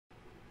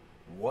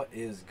What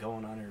is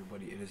going on,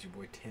 everybody? It is your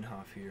boy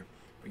Tinhoff here,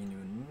 bringing you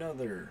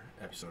another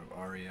episode of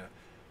ARAYA.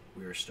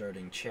 We are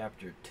starting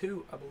chapter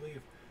 2, I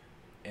believe,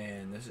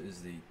 and this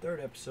is the third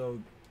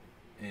episode.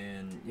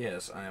 And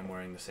yes, I am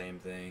wearing the same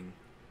thing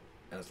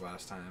as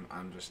last time.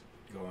 I'm just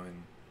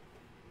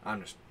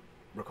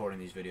recording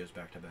these videos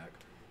back to back,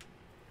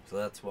 so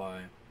that's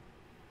why.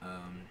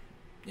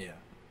 Yeah,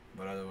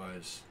 but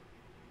otherwise,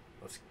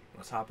 let's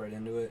hop right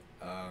into it.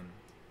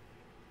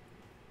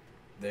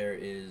 There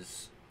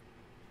is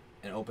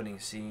an opening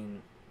scene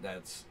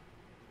that's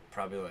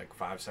probably like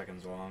 5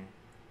 seconds long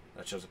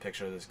that shows a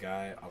picture of this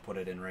guy. I'll put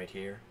it in right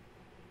here.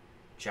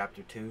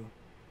 Chapter 2.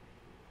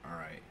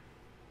 Alright.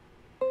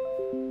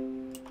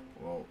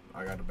 Well,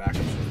 I got to back up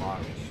some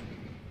files.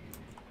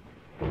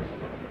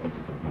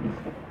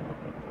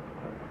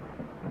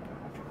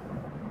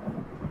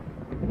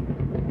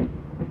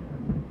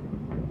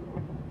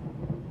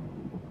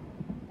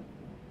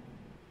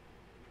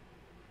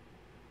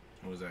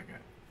 What was that guy?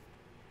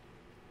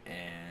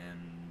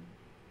 And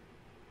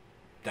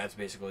that's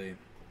basically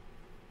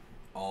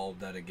all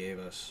that it gave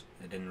us.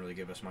 It didn't really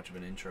give us much of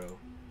an intro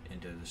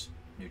into this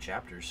new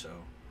chapter, so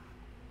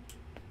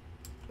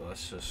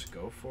let's just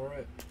go for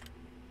it.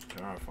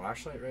 Turn on a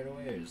flashlight right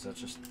away, or is that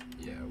just...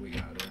 Yeah, we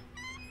got it.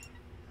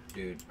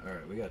 Dude,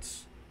 alright, we got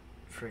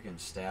freaking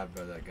stabbed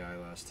by that guy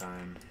last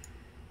time.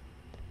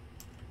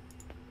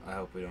 I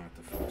hope we don't have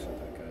to focus with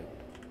that guy.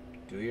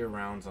 Do your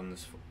rounds on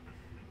this...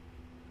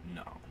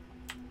 No.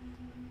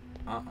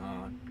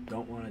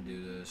 Don't want to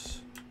do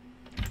this.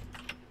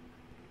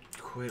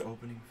 Quit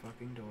opening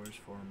fucking doors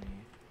for me.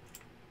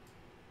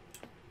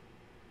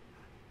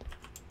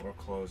 Or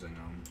closing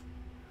them.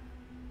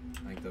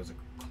 I think those are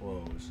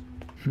close.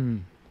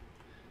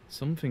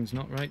 Something's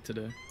not right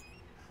today.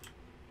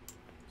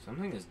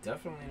 Something is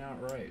definitely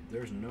not right.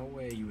 There's no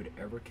way you would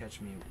ever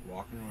catch me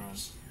walking around.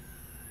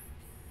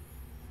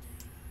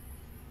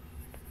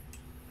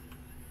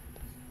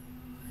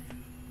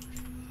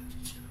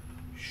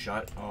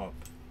 Shut up.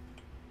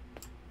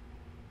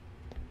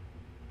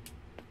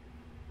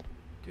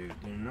 Dude,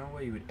 there's no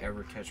way you would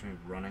ever catch me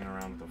running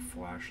around with a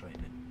flashlight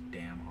in a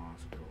damn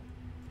hospital.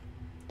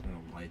 And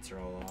the lights are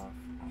all off.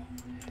 Oh,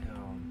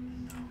 hell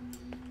no.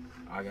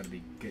 I gotta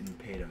be getting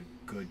paid a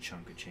good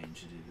chunk of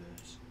change to do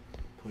this.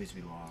 Please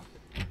be locked.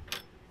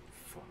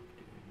 Fuck,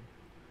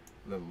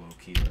 dude. Little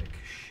low-key, like,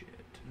 shit.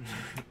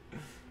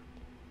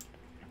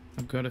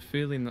 I've got a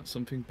feeling that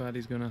something bad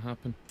is gonna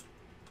happen.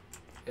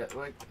 Yeah,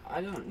 like,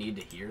 I don't need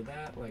to hear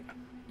that. Like,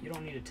 you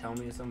don't need to tell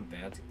me something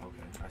bad.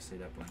 Okay, I see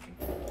that blinking.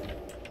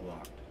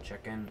 Locked.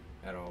 Check in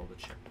at all the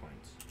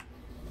checkpoints.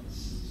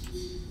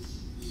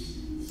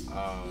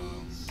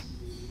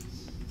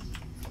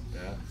 Fuck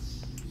that.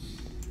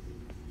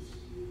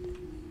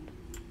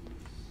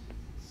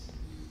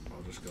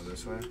 I'll just go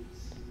this way.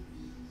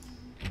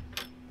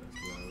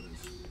 That's loud as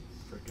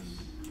frickin'.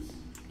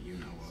 You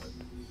know what.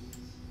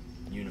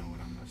 You know what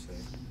I'm gonna say.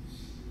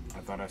 I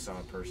thought I saw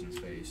a person's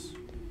face.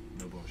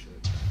 No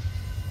bullshit.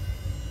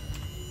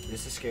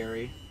 This is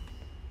scary.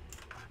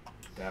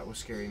 That was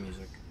scary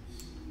music.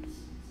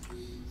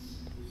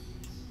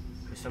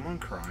 Is someone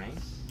crying?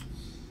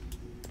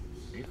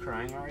 Are you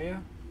crying,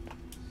 Arya?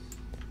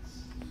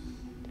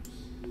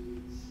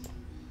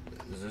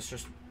 Does this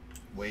just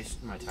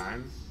waste my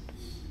time?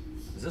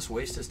 Does this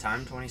waste his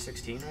time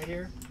 2016 right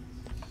here?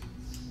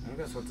 I think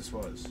that's what this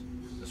was.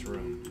 This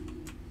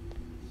room.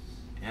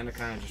 And to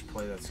kind of just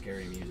play that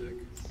scary music.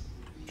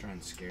 Try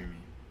and scare me.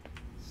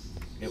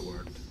 It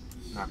worked.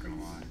 Not gonna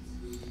lie.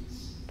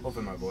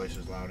 Hopefully my voice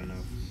is loud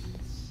enough.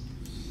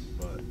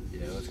 But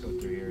yeah, let's go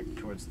through here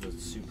towards the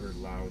super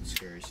loud,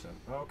 scary stuff.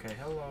 Okay,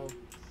 hello.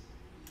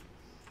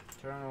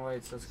 Turn on the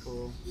lights, that's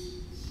cool.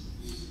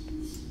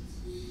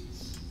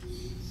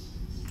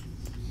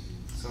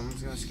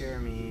 Someone's gonna scare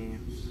me.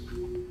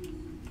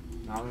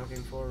 Not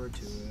looking forward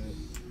to it.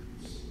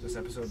 This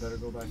episode better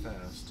go by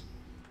fast.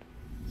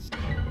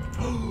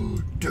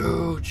 Oh,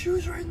 dude, she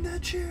was right in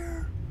that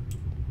chair.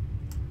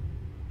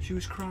 She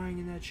was crying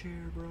in that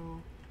chair,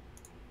 bro.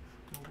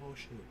 No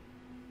bullshit.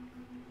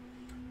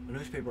 A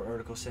newspaper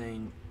article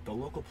saying the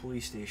local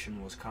police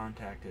station was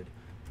contacted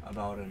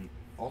about an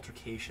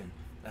altercation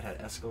that had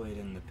escalated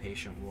in the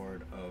patient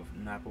ward of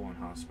Napa One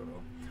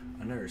Hospital.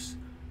 A nurse,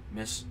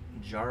 Miss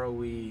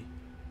Jarawi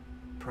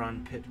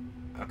Pranpit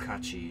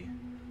Akachi,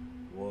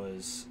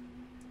 was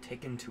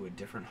taken to a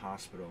different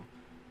hospital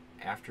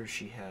after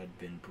she had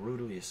been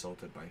brutally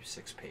assaulted by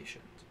 6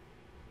 patients.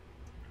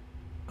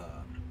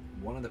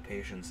 One of the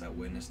patients that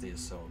witnessed the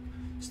assault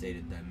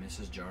stated that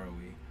Mrs.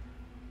 Jarawi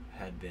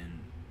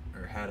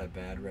had a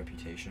bad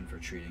reputation for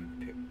treating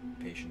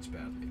patients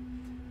badly.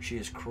 She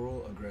is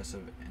cruel,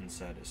 aggressive, and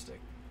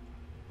sadistic.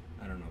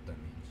 I don't know what that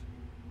means.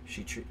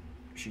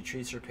 She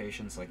treats her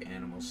patients like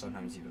animals,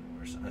 sometimes even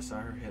worse. I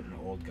saw her hit an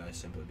old guy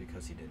simply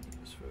because he didn't eat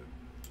his food.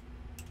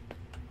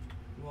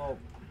 Well,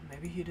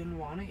 maybe he didn't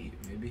want to eat.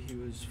 Maybe he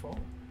was full.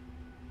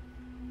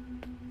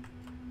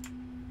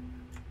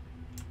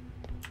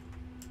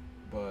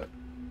 But,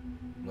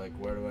 like,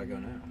 where do I go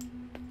now?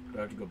 Do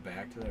I have to go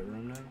back to that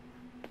room now?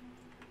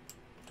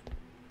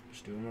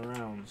 Just doing my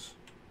rounds.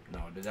 No,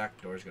 the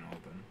back door's gonna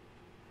open.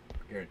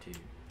 Guaranteed.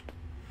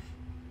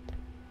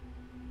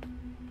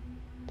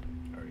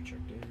 Already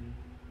checked in.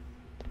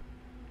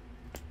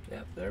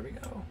 Yep, there we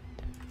go.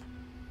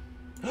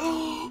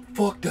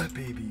 Fuck that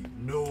baby!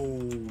 No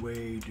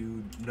way,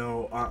 dude.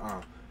 No,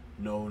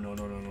 No, no,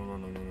 no, no, no, no,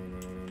 no, no,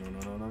 no,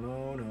 no, no,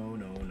 no, no, no,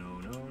 no, no,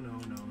 no, no,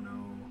 no, no.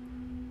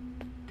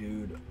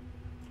 Dude.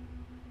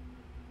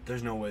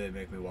 There's no way they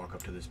make me walk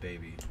up to this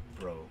baby,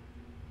 bro.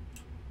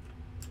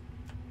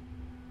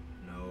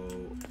 No.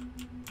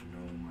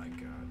 No, my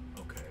God.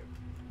 Okay.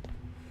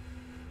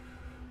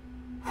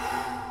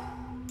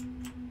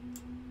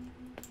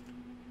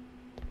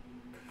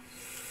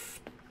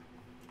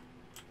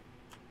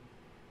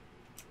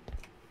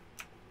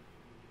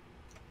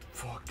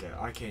 Fuck that.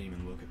 I can't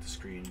even look at the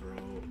screen, bro.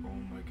 Oh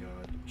my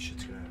God.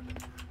 Shit's gonna happen.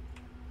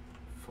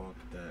 Fuck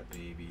that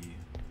baby.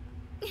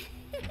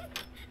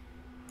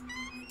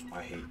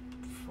 I hate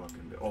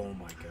fucking... Oh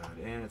my God.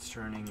 And it's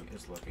turning.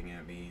 It's looking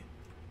at me.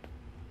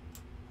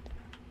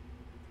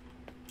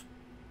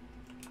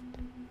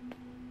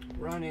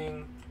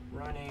 Running.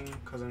 Running.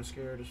 Because I'm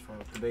scared as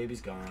fuck. The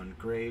baby's gone.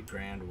 Great,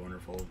 grand,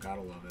 wonderful.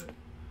 Gotta love it.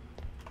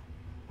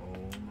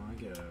 Oh my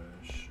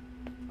gosh.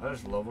 I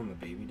just love when the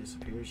baby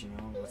disappears, you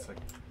know? It's like...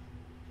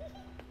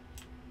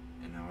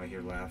 And now I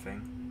hear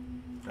laughing.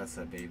 That's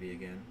that baby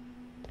again.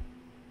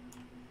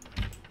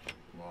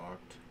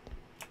 Locked.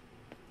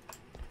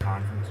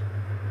 Conference.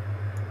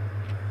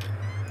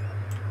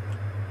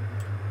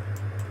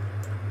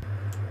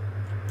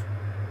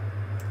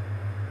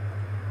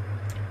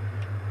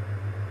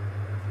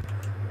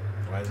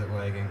 Why is it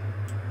lagging?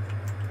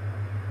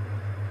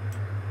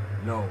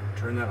 No,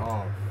 turn that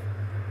off.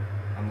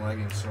 I'm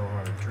lagging so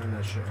hard. Turn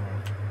that shit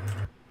off.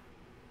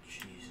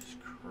 Jesus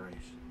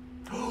Christ.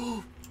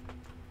 Oh,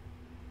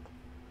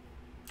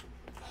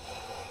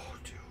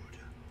 dude.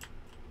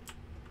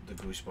 The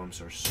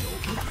goosebumps are so...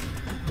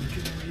 I'm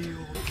getting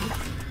real.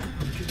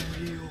 I'm getting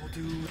real,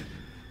 dude.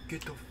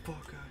 Get the fuck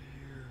out of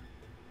here.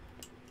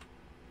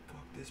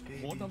 Fuck this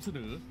baby. ขอนำเสน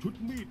อชุด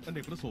มีดอเน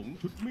กประสงค์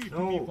ชุดมีด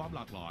ที่มีความห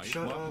ลากหลาย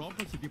มาพร้อมป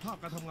ระสิทธิภาพ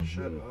การทำงาน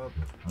Shut up.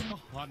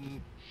 หั่น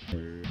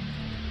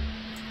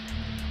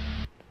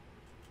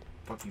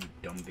Fuck you,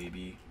 dumb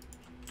baby.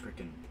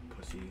 Frickin'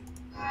 pussy.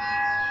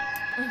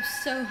 I'm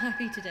so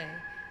happy today.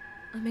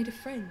 I made a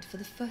friend for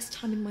the first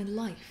time in my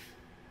life.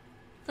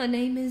 Her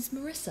name is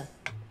Marissa.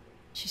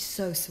 She's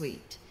so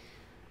sweet.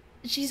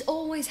 She's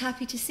always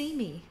happy to see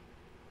me.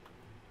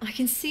 I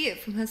can see it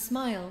from her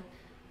smile.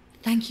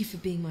 Thank you for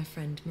being my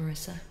friend,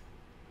 Marissa.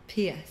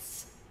 P.S.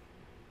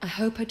 I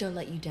hope I don't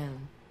let you down.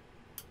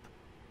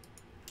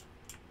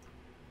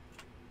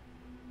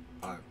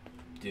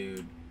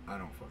 Dude, I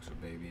don't fucks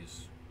with babies.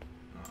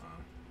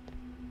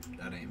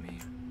 That ain't me.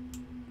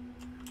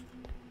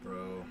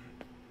 Bro.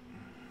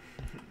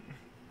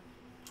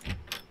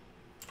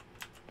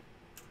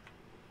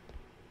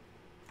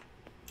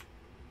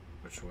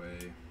 Which way?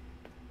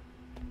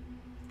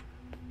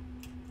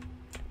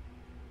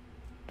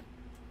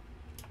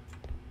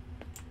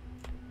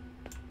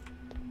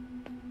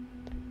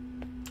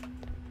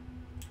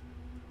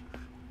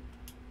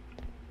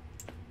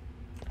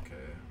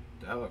 Okay,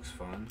 that looks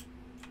fun.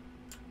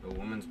 The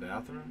woman's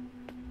bathroom?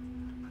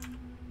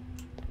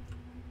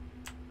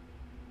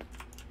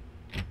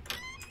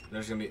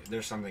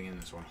 There's something in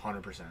this one,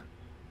 100%.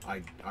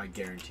 I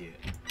guarantee it.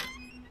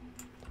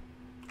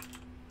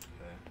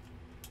 Okay.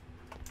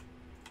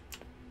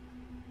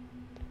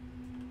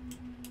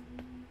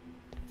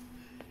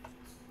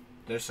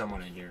 There's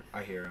someone in here.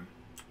 I hear him.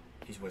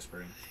 He's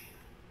whispering.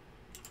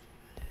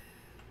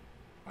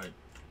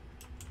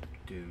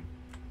 Dude.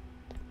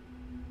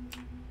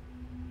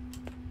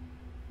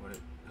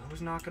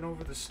 Who's knocking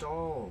over the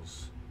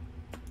stalls?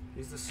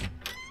 These the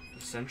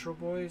Central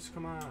Boys?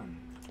 Come on.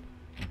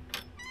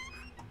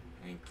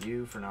 Thank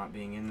you for not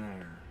being in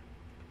there.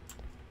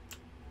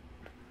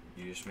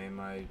 You just made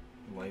my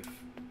life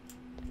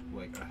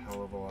like a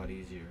hell of a lot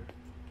easier.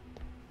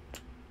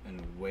 And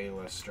way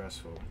less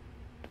stressful.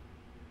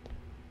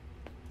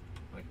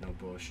 Like no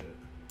bullshit.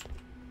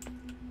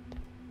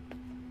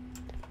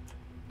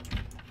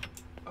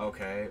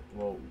 Okay,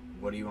 well,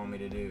 what do you want me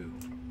to do?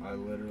 I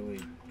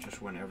literally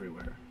just went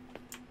everywhere.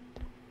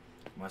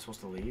 Am I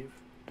supposed to leave?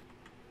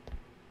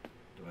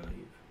 Do I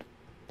leave?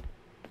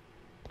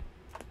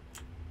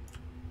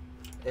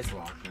 It's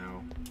locked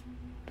now.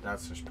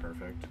 That's just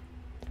perfect.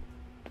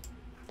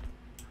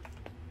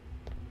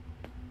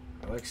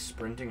 I like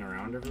sprinting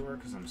around everywhere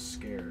because I'm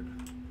scared.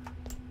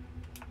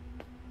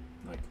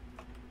 Like,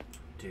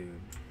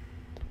 dude.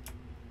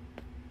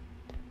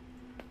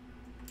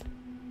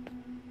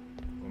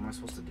 What am I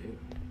supposed to do?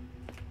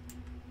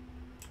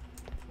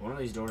 One of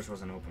these doors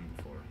wasn't open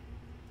before.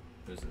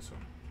 There's this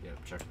one.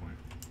 Yep, checkpoint.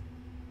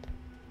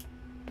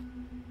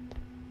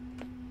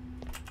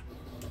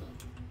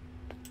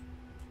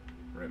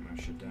 Write my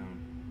shit down.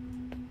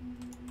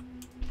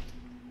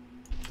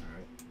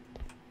 Alright.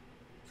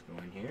 Let's go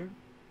in here.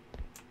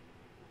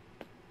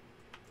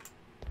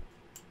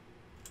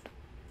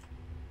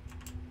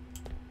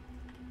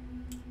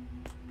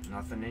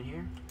 Nothing in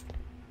here?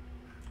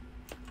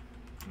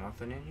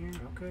 Nothing in here?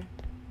 Okay.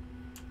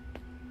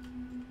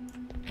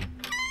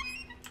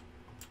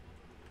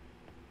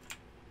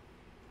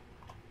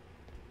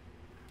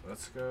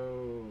 Let's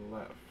go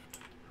left.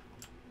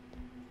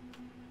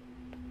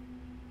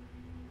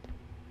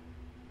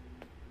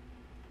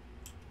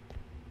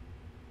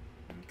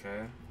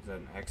 Okay, is that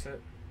an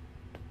exit?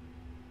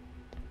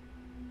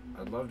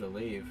 I'd love to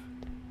leave.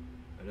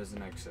 It is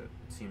an exit.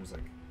 It seems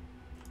like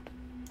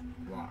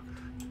locked.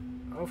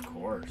 Of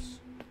course.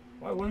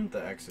 Why wouldn't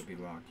the exit be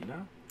locked, you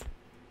know?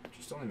 It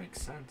just only makes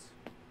sense.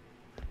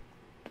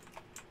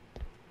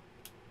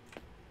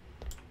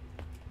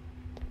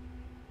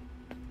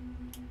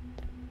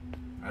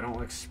 I don't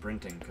like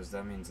sprinting because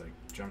that means like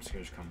jump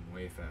scares come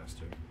way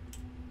faster.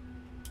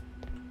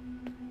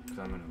 Cause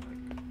I'm gonna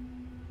like,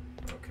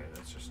 okay,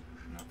 that's just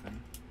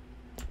nothing.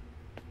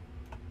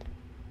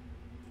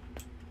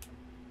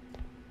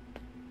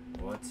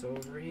 What's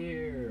over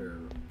here?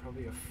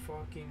 Probably a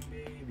fucking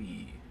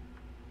baby.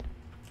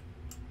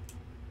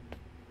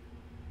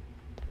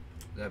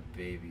 That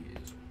baby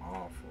is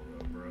awful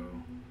though, bro.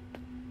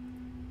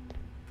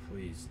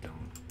 Please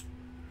don't.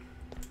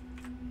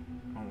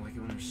 I don't like it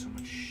when there's so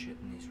much shit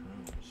in these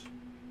rooms.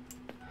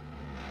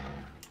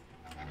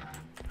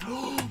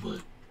 Oh my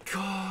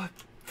god!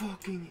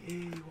 Fucking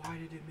A, why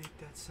did it make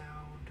that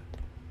sound?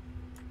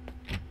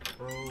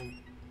 Bro,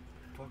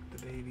 fuck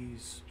the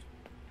babies.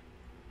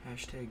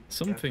 Hashtag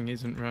Something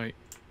isn't right.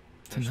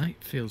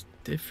 Tonight feels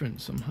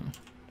different somehow.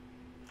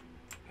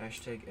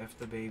 Hashtag F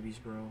the babies,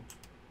 bro.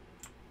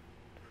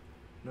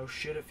 No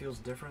shit, it feels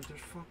different. There's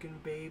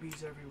fucking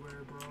babies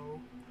everywhere, bro.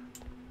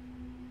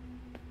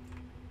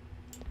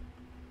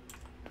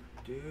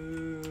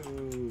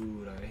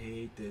 Dude, I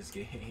hate this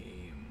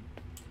game.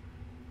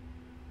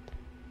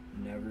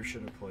 Never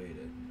should have played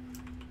it.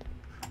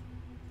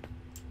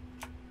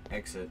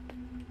 Exit.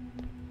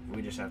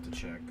 We just have to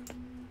check.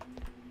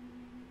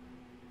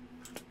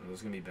 Are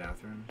those gonna be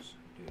bathrooms?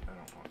 Dude, I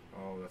don't want.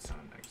 Oh, that's not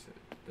an exit.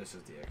 This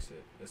is the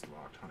exit. It's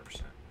locked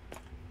 100%.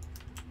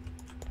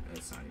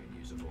 It's not even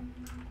usable.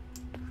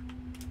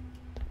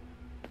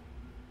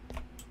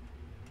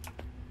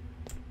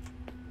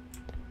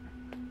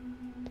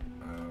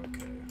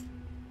 Okay.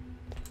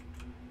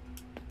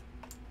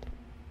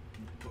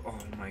 Oh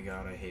my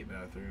god, I hate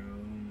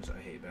bathrooms. I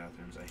hate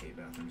bathrooms. I hate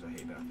bathrooms. I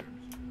hate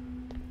bathrooms.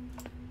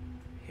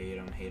 Hate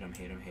them, hate them,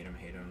 hate them, hate them,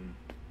 hate them.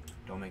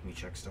 Don't make me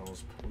check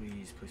stalls.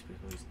 Please, please, please,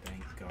 please.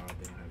 Thank God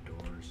they don't have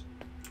doors.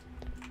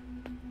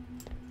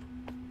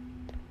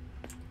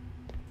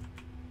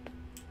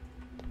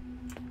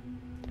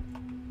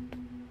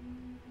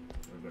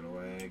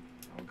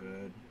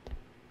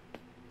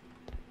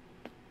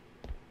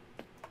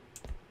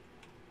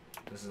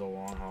 This is a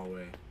long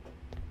hallway.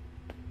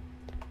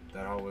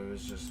 That hallway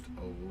was just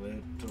a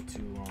little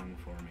too long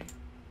for me.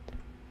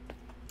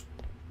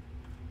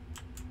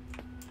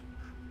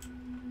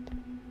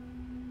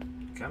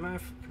 Can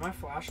my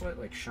flashlight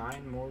like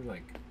shine more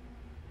like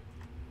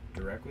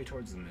directly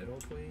towards the middle,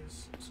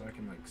 please? So I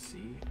can like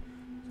see?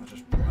 It's not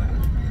just black.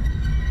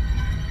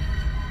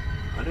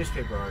 A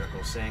newspaper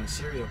article saying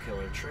serial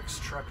killer tricks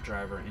truck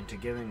driver into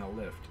giving a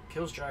lift.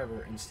 Kills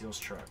driver and steals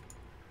truck.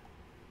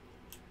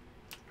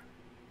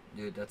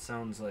 Dude, that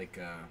sounds like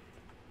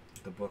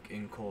the book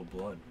In Cold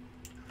Blood.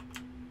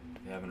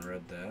 If you haven't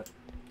read that,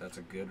 that's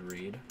a good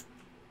read.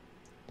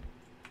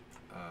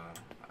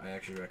 I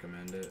actually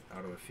recommend it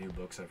out of a few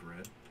books I've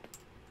read.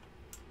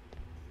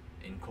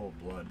 In Cold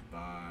Blood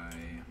by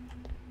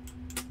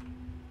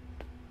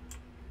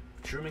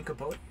Truman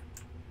Capote.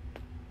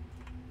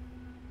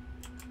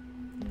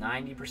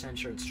 90%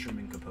 sure it's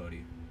Truman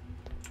Capote.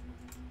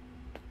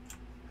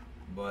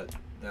 But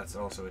that's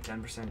also a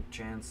 10%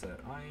 chance that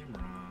I am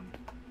wrong.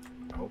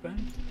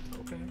 Open?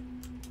 Okay.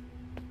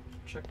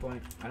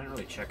 Checkpoint. I didn't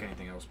really check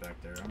anything else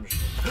back there. I'm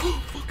just oh,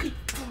 fucking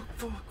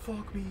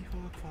fuck me.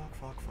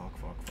 Fuck.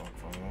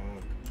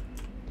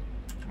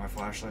 My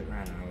flashlight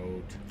ran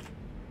out.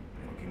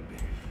 Fucking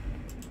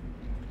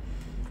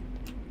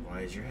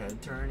why is your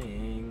head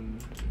turning?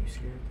 You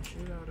scared the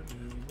shit out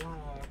of me.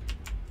 Walk.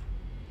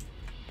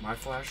 My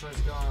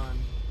flashlight's gone.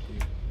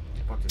 Dude,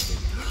 fuck this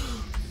baby.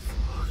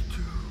 Fuck,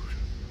 dude.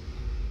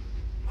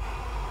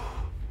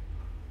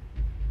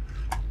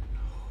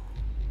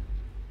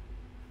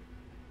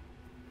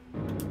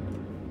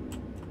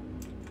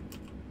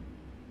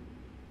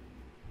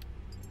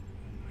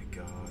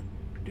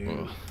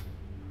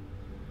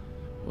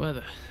 Where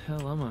the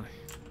hell am I?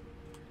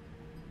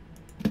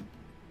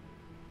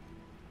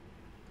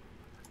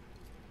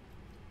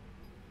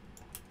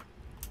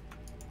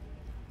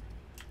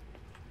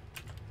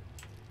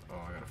 Oh,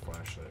 I got a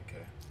flashlight,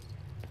 okay.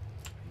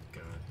 Thank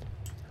God.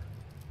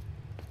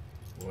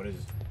 What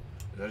is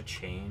that a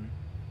chain?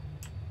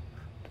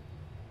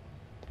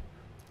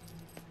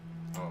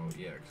 Oh,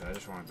 yeah, because I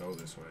just want to go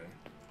this way.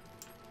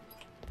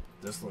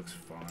 This looks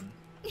fun.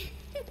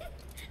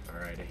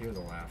 Alright, I hear the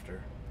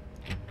laughter.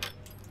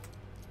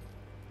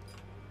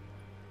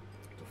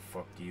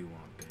 Fuck do you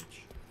want,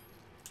 bitch?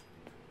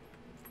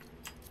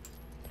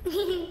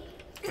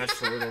 Catch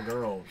the little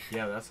girl.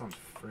 Yeah, that sounds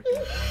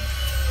freaking fun.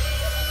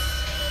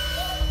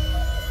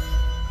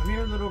 Come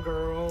here, little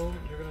girl.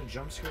 You're gonna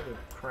jump scare the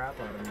crap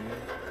out of me.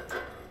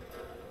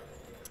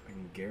 I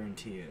can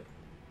guarantee it.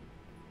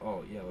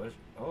 Oh, yeah, let's...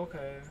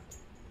 Okay.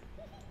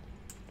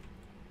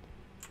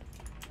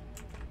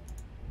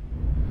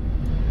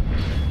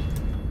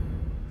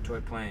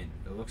 Toy plane.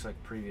 It looks like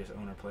previous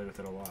owner played with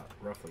it a lot.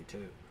 Roughly,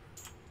 too.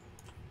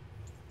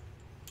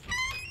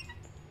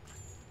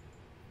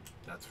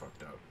 That's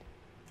fucked up.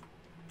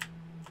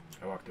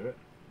 I walked through it?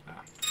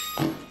 Ah.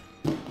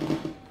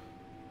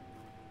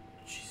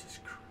 Jesus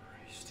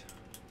Christ.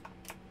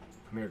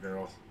 Come here,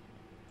 girl.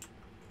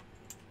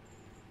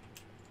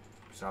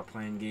 Stop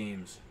playing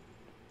games.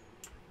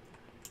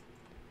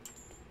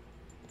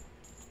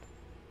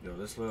 Yo,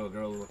 this little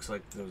girl looks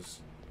like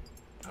those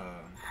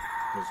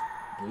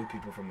blue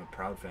people from the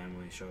Proud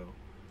Family show.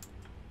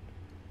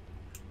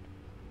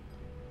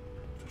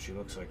 That's what she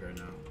looks like right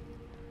now.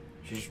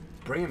 She's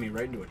bringing me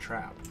right into a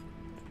trap.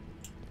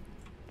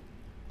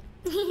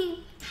 I'm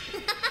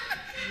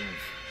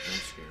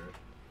scared.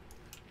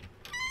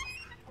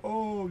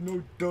 Oh,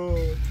 no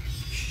duh.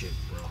 Shit,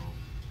 bro.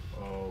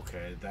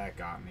 Okay, that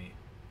got me.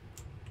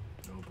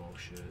 No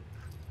bullshit.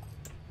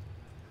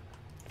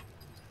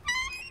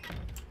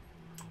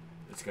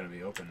 It's gonna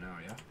be open now,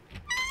 yeah?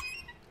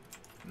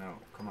 No,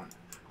 come on.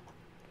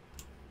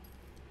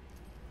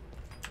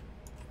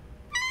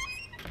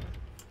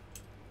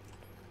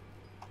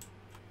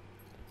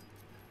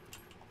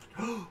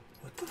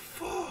 What the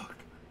fuck?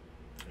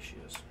 There she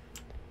is.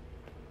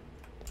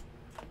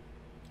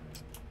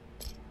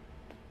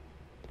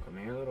 Come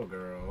here, little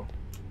girl.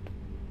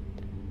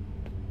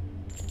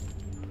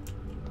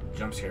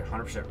 Jump scare,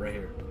 100% right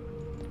here.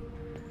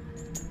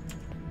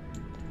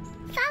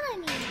 Follow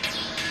me.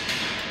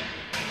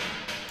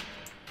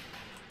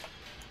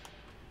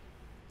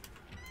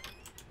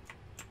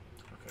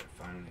 Okay,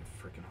 finally a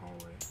freaking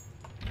hallway.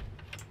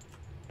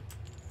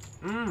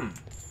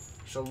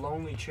 It's a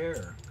lonely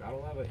chair. Gotta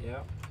love it,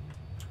 yeah.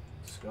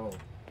 Let's go.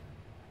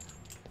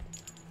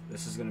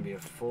 This is gonna be a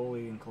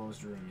fully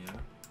enclosed room, yeah?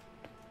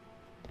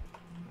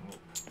 Nope.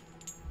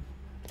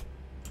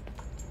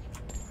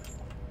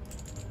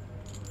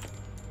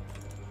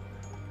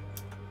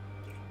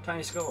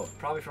 Tiny skull,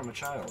 probably from a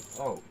child.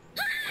 Oh.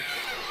 Fuck,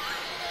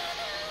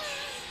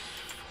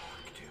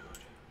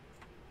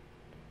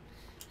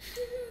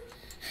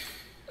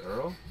 dude.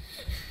 Girl?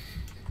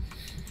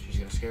 She's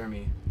gonna scare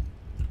me.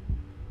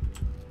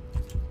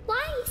 Why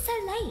are you so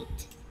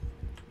late?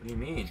 What do you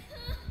mean?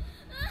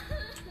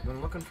 I've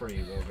been looking for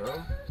you, little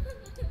girl.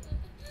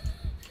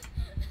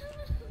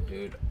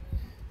 Dude,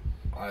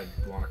 I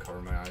want to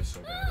cover my eyes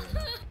so bad right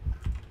now.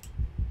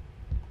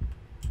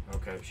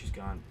 Okay, she's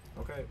gone.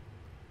 Okay.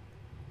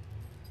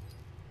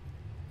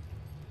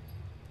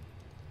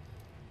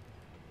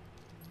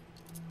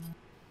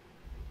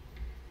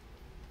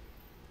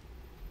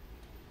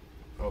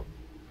 Oh,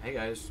 hey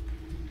guys.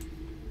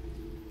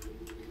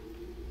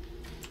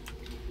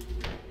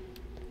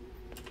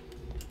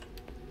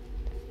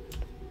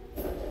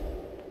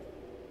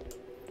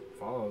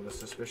 Follow the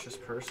suspicious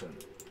person.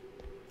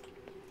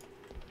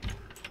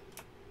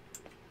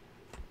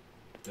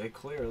 They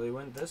clearly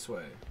went this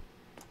way.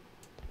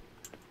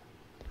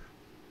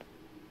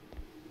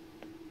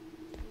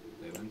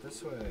 They went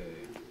this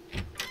way.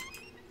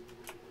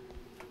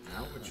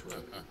 Now which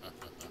way?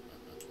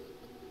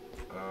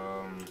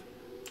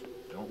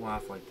 Don't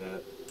laugh like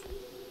that.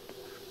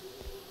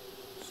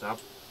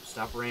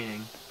 Stop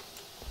raining.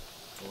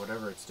 Or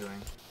whatever it's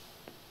doing.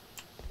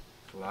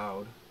 It's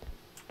loud.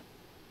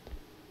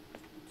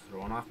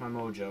 Throwing off my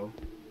mojo.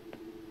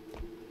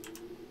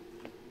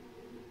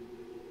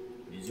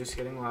 Music's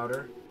getting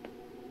louder.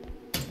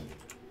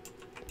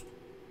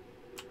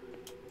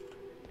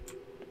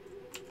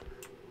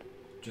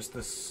 Just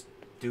the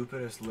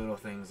stupidest little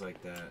things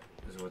like that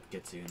is what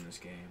gets you in this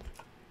game.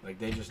 Like,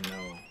 they just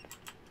know.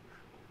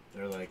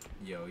 They're like,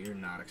 yo, you're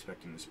not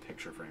expecting this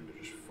picture frame to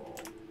just fall.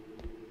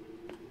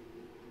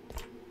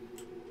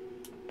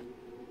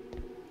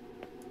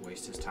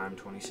 Waste his time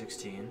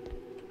 2016.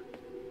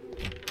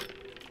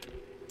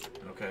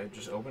 Okay,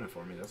 just open it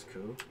for me, that's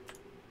cool.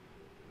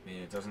 I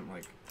mean, it doesn't,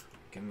 like,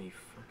 give me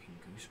freaking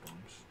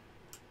goosebumps.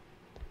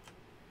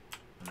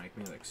 Make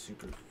me, like,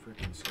 super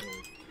freaking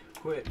scared.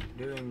 Quit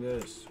doing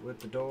this with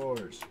the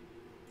doors.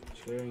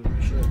 Scaring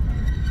the shit.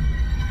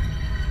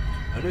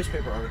 A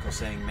newspaper article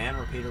saying man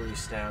repeatedly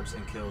stabs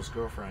and kills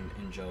girlfriend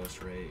in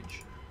jealous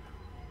rage.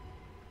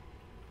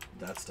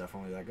 That's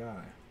definitely that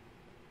guy.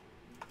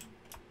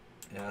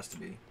 It has to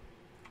be.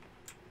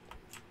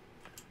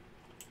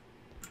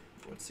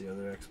 What's the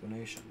other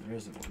explanation? There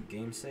isn't one.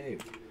 Game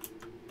saved.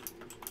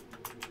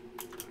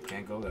 I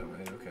can't go that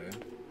way, okay.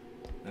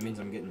 That means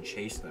I'm getting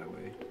chased that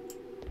way.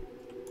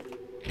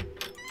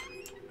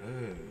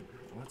 Dude,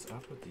 what's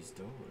up with these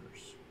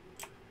doors?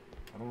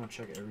 I don't want to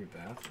check every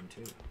bathroom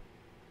too.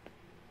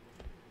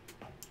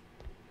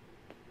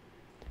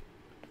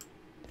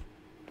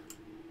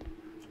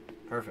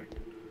 Perfect.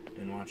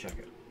 Didn't want to check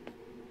it.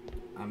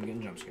 I'm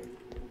getting jump scared.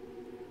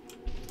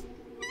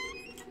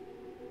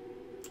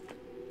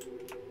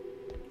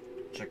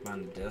 Check my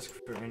desk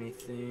for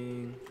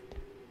anything.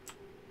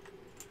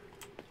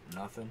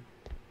 Nothing.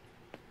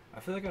 I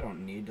feel like I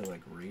don't need to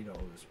like read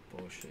all this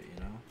bullshit, you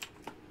know?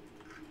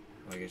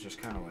 Like it's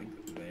just kind of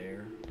like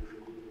there,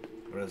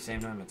 but at the same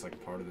time it's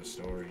like part of the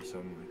story. So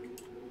I'm like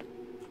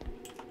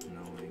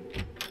knowing.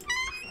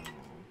 Oh,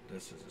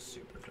 this is a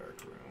super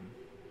dark room.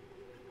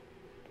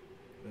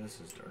 This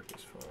is dark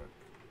as fuck.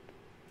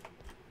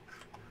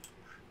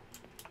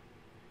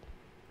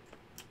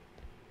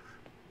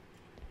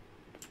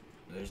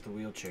 There's the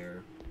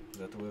wheelchair. Is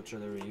that the wheelchair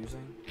they were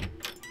using?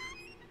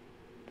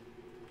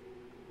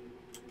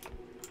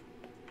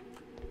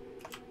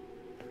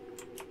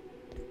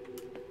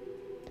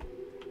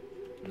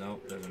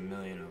 Nope, there's a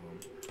million of them.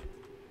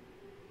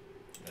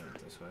 They went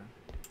this way.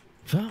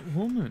 That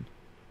woman.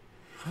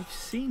 I've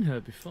seen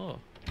her before.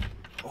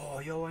 Oh,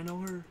 yo, I know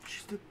her.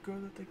 She's the girl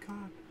that they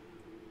caught.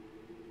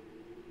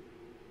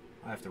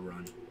 I have to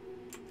run.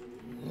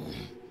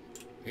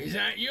 Is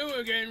that you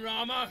again,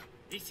 Rama?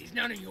 This is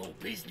none of your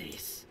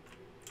business.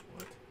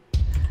 What?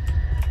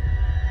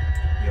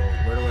 Yo,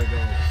 where do I go?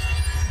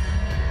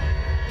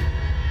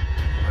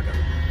 I gotta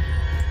run.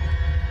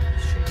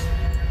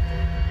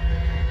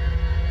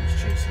 He's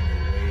chasing me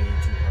way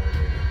too hard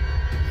right now.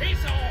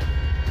 Piss off!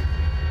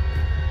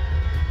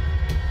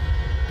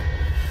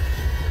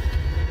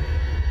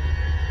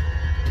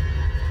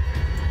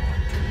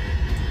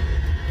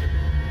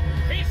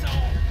 Piss off!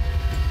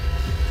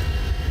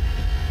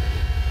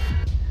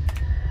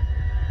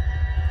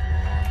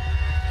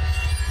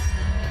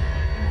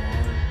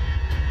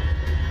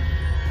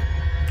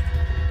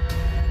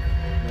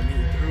 Let me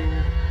through.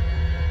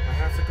 I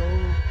have to go.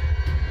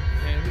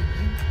 There you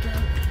go.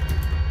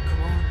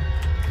 Come on.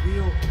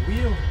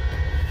 Wheel.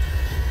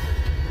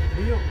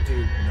 Dude,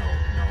 no.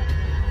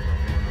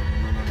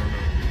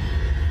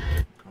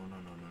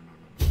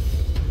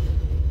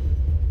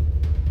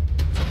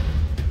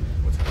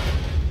 What's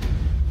happening?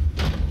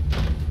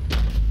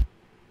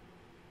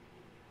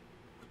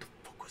 What the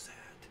fuck was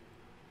that?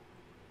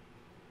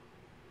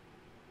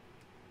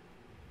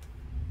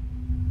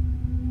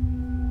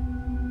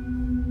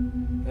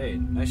 Hey,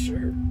 nice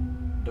shirt.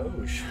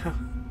 Doge.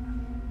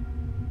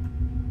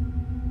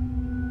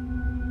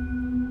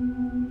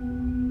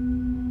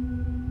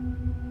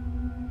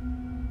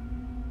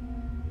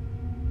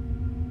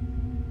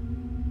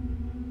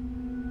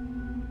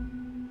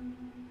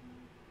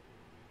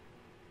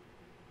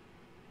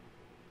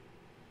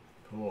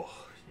 Oh,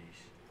 jeez.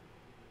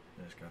 I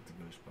just got the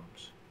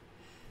goosebumps.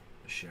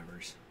 The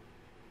shivers.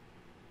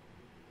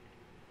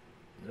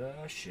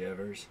 The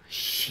shivers.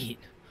 Shit.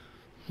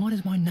 Why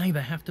does my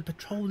neighbour have to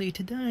patrol here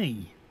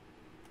today?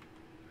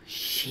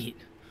 Shit.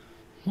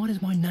 Why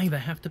does my neighbour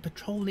have to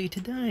patrol here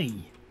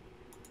today?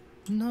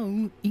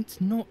 No, it's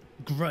not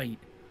great.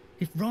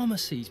 If Rama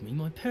sees me,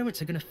 my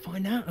parents are going to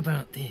find out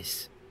about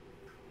this.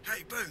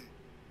 Hey, Boone,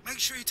 make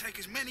sure you take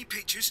as many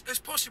pictures as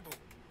possible.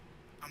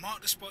 I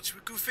mark the spots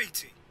with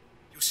graffiti.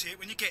 You'll see it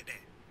when you get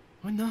there.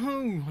 I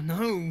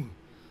know.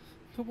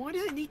 But why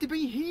does it need to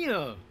be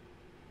here?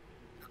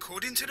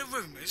 According to the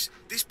rumours,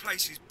 this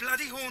place is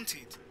bloody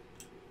haunted.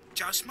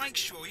 Just make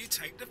sure you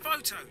take the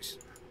photos.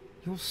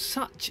 You're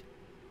such...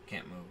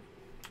 Can't move.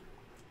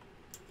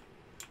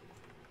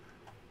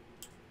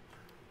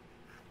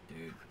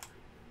 Dude.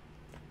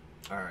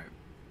 Alright.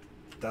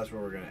 That's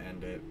where we're gonna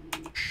end it.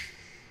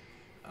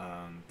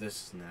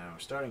 This is now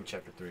starting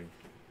chapter 3.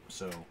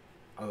 So,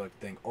 I'd like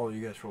to thank all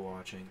you guys for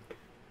watching.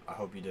 I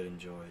hope you did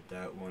enjoy.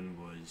 That one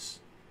was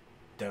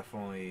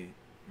definitely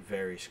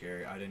very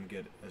scary. I didn't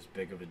get as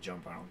big of a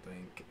jump, I don't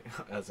think,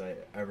 as I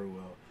ever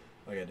will,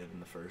 like I did in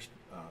the first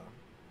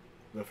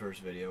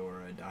video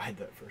where I died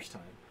that first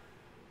time.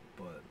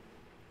 But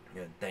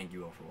yeah, thank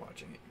you all for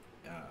watching.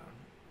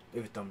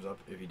 Leave a thumbs up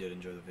if you did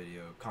enjoy the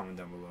video. Comment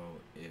down below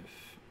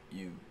if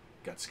you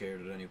got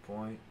scared at any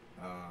point.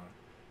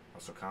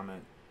 Also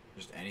comment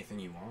just anything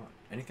you want,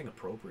 anything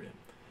appropriate.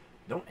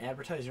 Don't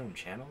advertise your own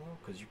channel though,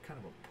 because you're kind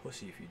of a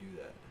pussy if you do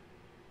that.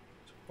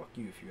 So fuck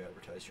you if you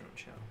advertise your own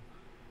channel.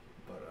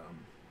 But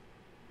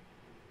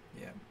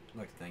yeah, I'd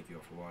like to thank you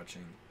all for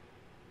watching.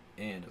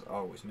 And as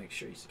always, make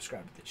sure you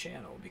subscribe to the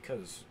channel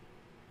because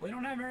we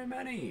don't have very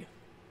many.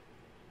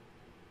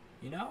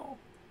 You know?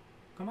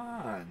 Come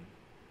on.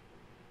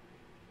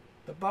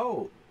 The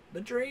boat.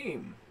 The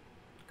dream.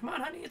 Come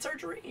on, honey, it's our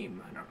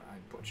dream. I don't know, I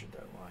butchered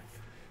that line.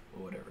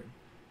 But whatever.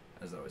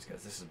 As always,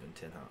 guys, this has been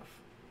Tin Hoff.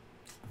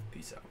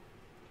 Peace out.